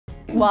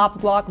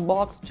Laughed like a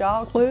box of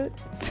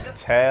chocolates.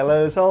 Tale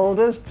as old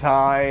as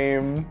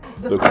time.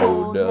 The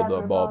cold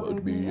never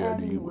bothered me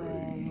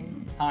anyway.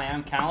 Hi,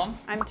 I'm Callum.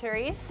 I'm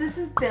Therese. This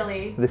is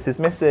Billy. This is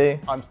Missy.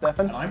 I'm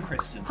Stefan. And I'm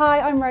Christian. Hi,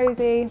 I'm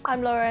Rosie.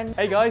 I'm Lauren.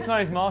 Hey guys, my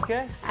name's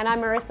Marcus. And I'm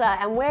Marissa,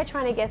 and we're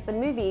trying to guess the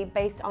movie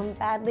based on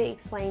badly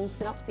explained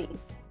synopses.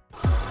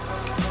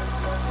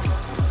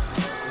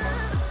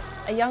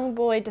 A young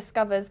boy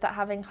discovers that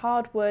having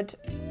hardwood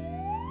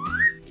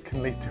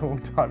Can lead to all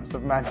types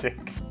of magic.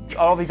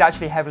 All of these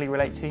actually heavily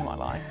relate to my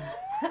life.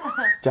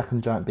 Jack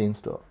and the Giant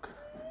Beanstalk.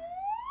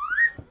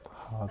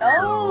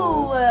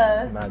 Oh!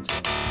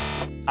 Magic.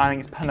 I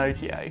think it's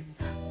Pinocchio.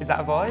 Is that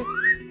a vibe?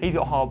 He's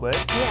got hardwood.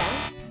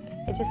 Yeah,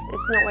 it's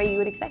not where you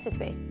would expect it to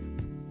be.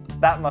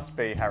 That must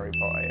be Harry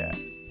Potter, yeah.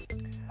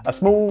 A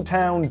small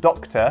town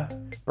doctor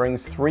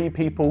brings 3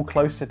 people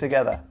closer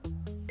together.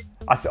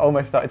 I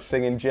almost started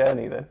singing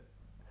Journey then.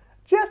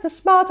 Just a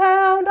small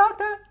town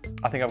doctor.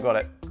 I think I've got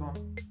it. Go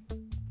on.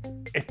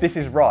 If this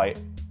is right,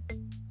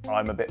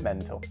 I'm a bit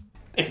mental.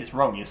 If it's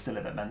wrong, you're still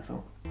a bit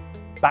mental.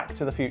 Back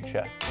to the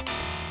Future.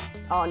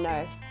 Oh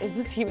no, is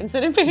this Human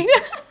Centipede?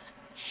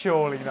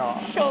 Surely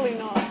not. Surely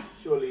not.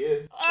 Surely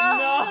is.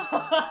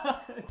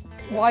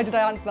 Why did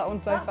I answer that one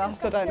so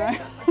fast? I don't know.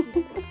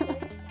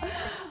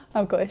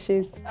 I've got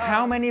issues.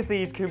 How many of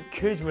these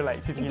could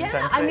relate to the Human Yeah,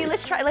 Centipede? I mean,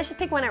 let's just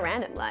pick one at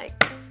random, like.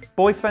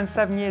 Boy spends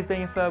 7 years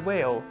being a third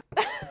wheel.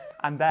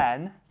 And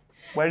then,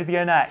 where does he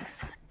go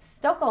next?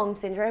 Stockholm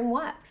Syndrome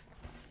works.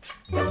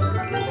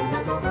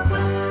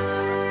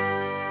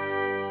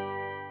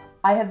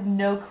 I have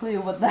no clue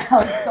what the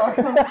hell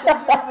Stockholm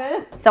Syndrome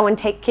is. Someone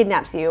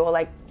kidnaps you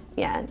or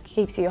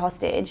keeps you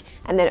hostage,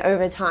 and then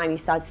over time you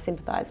start to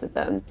sympathise with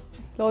them.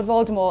 Lord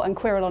Voldemort and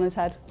Quirrell on his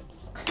head.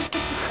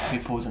 Who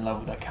falls in love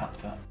with their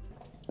captor?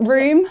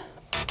 Room?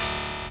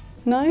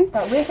 No?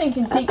 Right, we're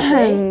thinking deeply,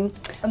 and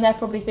they're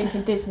probably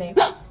thinking Disney.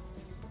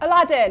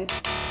 Aladdin.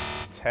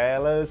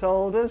 Tale as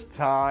old as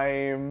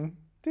time.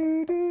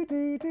 Do, do,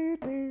 do, do,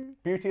 do.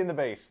 Beauty and the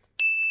Beast.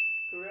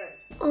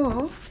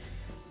 Oh,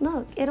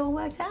 look, it all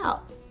worked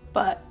out.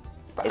 But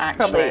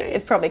actually-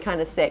 it's probably kind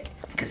of sick.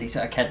 Because he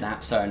sort of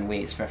kidnaps her and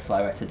waits for a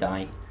flower to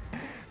die.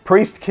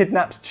 Priest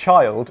kidnaps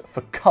child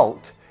for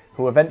cult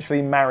who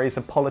eventually marries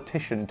a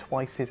politician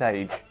twice his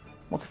age.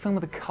 What's a film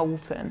with a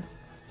cult in?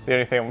 The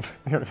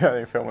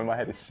only film in my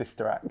head is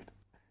Sister Act.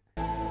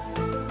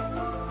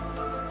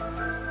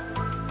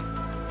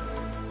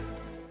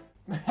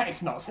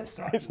 It's not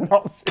Sister Act. It's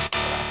not Sister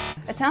Act.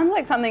 It sounds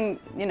like something,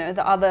 you know,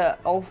 the other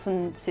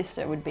Olsen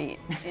sister would be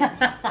in.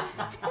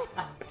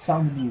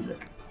 Sound of Music.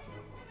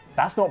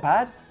 That's not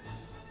bad.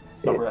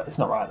 It's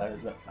not right though,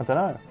 is it? I don't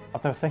know.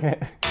 I've never seen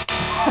it.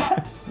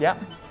 Yeah.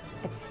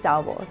 It's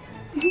Star Wars.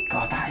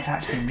 God, that is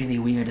actually really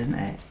weird, isn't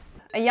it?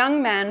 A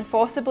young man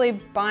forcibly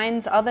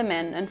binds other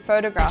men and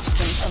photographs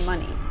them for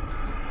money.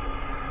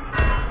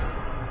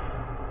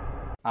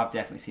 I've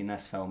definitely seen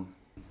this film,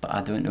 but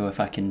I don't know if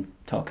I can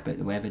talk about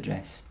the web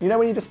address. You know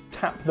when you just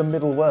tap the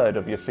middle word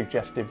of your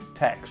suggestive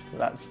text?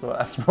 That's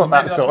what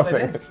that sort of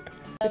thing is.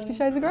 50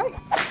 Shades of Grey?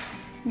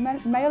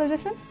 Male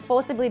edition?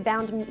 Forcibly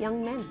bound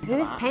young men.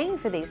 Who's paying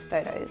for these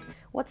photos?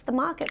 What's the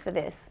market for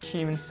this?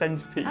 Human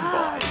Centipede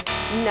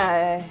vibe.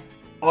 No,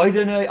 I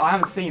don't know, I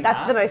haven't seen that.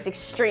 that's the most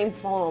extreme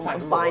form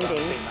Thank of Lord I haven't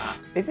binding. seen that.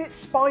 Is it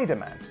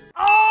Spider-Man?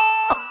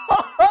 Oh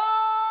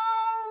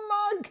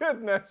my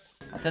goodness!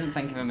 I didn't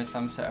think of him as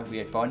some sort of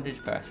weird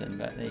bondage person,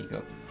 but there you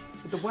go.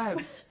 With the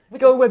webs.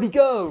 Go Webby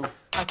go!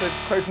 That's a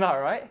quote from that,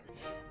 right?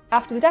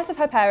 After the death of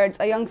her parents,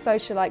 a young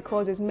socialite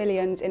causes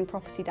millions in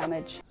property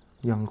damage.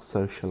 Young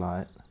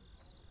socialite.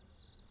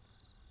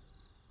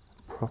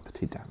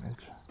 Property damage.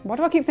 Why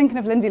do I keep thinking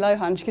of Lindsay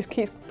Lohan? She just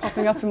keeps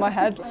popping up in my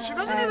head. She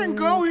doesn't even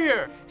go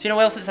here. So you know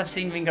well since I've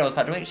seen Mean Girls,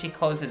 but I don't think she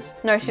causes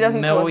No, she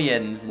doesn't cause-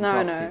 millions in No,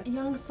 property. no.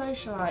 Young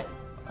socialite.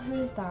 Who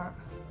is that?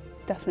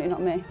 Definitely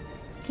not me.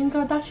 Kim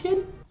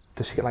Kardashian?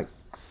 Does she get like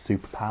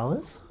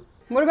superpowers?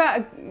 What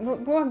about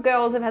what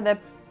girls have had their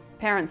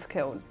parents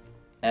killed?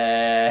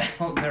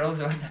 What girls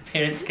have their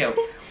parents killed?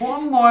 What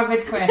a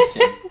morbid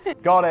question.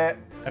 Got it.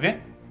 Have you?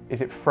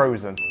 Is it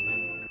Frozen?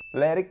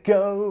 Let it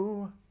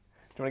go.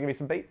 Do you want to give me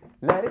some beat?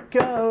 Let it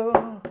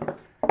go.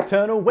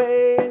 Turn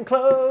away and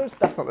close.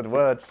 That's not the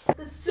words.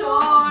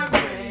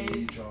 Sorry.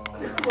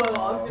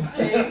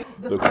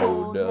 The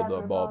cold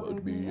never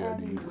bothered me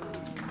anyway.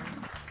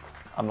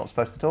 I'm not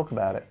supposed to talk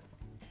about it.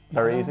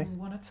 Very easy. I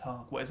wanna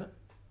talk. What is it?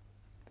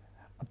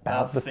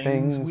 About the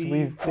things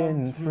we've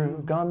been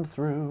through, gone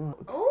through.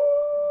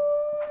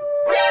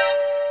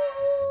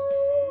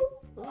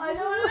 I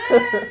know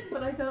what it is,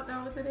 but I don't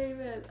know what the name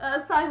is.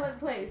 A Silent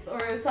Place or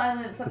a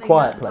Silent something.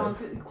 Quiet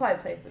Place.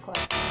 Quiet Place. A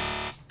Quiet.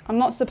 I'm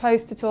not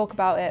supposed to talk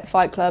about it.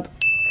 Fight Club.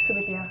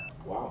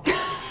 Wow.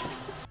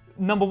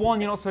 Number 1,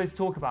 you're not supposed to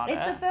talk about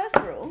It's it. the first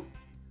rule.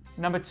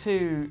 Number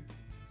 2,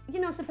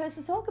 You're not supposed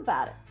to talk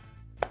about it.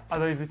 are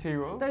those the 2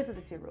 rules? Those are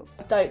the 2 rules.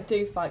 Don't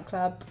do Fight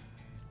Club.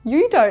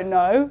 You don't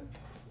know.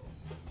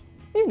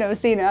 You've never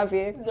seen it, have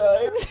you?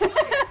 No.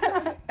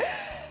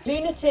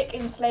 Lunatic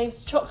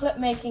enslaves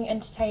chocolate-making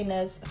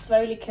entertainers,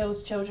 slowly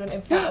kills children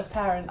in front of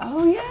parents.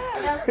 Oh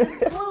yeah.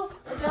 Justice Blue.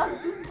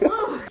 Justice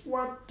Blue.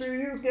 What do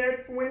you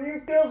get when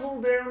you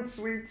guzzle down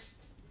sweets?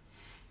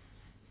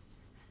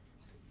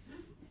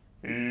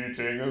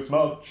 Eating as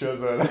much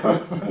as an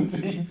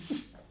elephant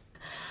eats.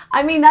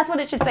 I mean, that's what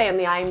it should say on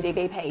the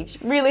IMDb page,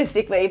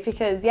 realistically,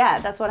 because yeah,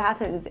 that's what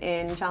happens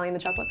in Charlie and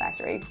the Chocolate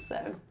Factory,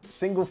 so.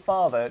 Single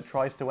father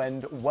tries to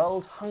end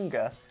world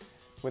hunger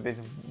with his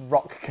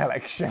rock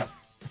collection.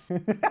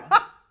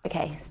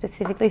 Okay,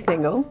 specifically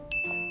single.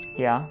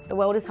 Yeah. The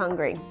world is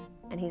hungry,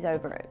 and he's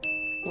over it.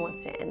 He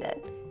wants to end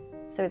it.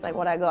 So he's like,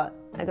 what I got?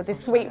 I got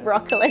this sweet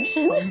rock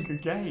collection. Hunger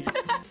Games.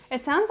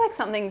 It sounds like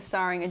something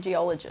starring a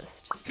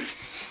geologist.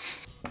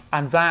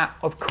 And that,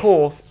 of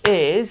course,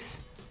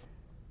 is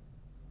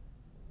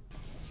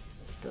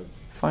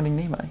Finding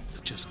Nemo.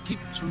 Just keep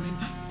swimming,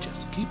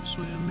 just keep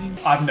swimming.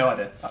 I have no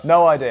idea.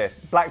 No idea.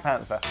 Black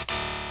Panther.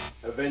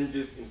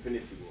 Avengers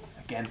Infinity War.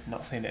 Again,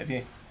 not seen it, have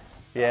you?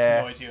 That's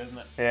Yeah. annoyed you, isn't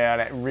it? Yeah,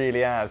 and it really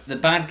has. The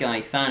bad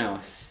guy,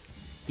 Thanos,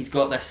 he's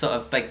got this sort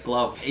of big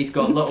glove. He's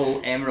got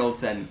little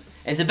emeralds in.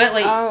 It's a bit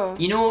like, Oh.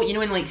 you know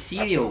in like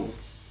cereal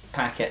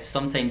packets,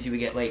 sometimes you would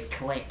get like,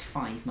 collect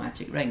 5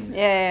 magic rings.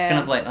 Yeah. It's kind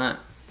of like that.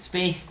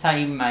 Space,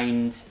 time,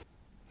 mind.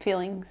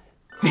 Feelings.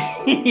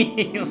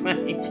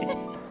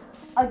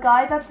 A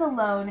guy that's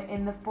alone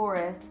in the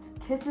forest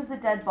kisses a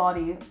dead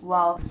body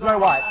while Snow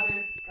White.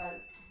 others got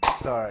it.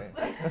 Sorry.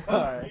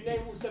 Sorry. You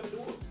name all 7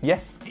 dwarves?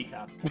 Yes. He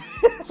can.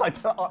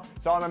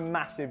 So I'm a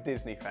massive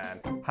Disney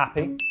fan.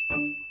 Happy,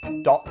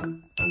 Doc,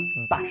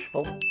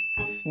 Bashful,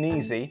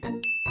 Sneezy,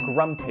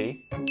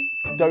 Grumpy,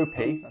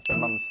 Dopey, that's my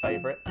mum's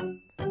favourite.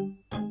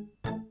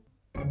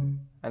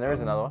 And there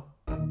is another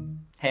one.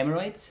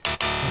 Hemorrhoids.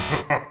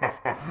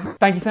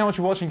 Thank you so much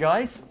for watching,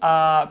 guys.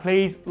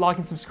 Please like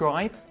and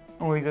subscribe,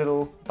 all these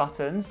little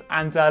buttons,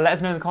 and let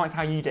us know in the comments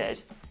how you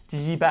did. Did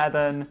you do better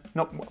than,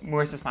 not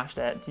Marissa smashed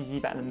it, did you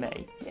do better than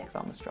me? Yeah. Because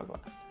I'm a struggler.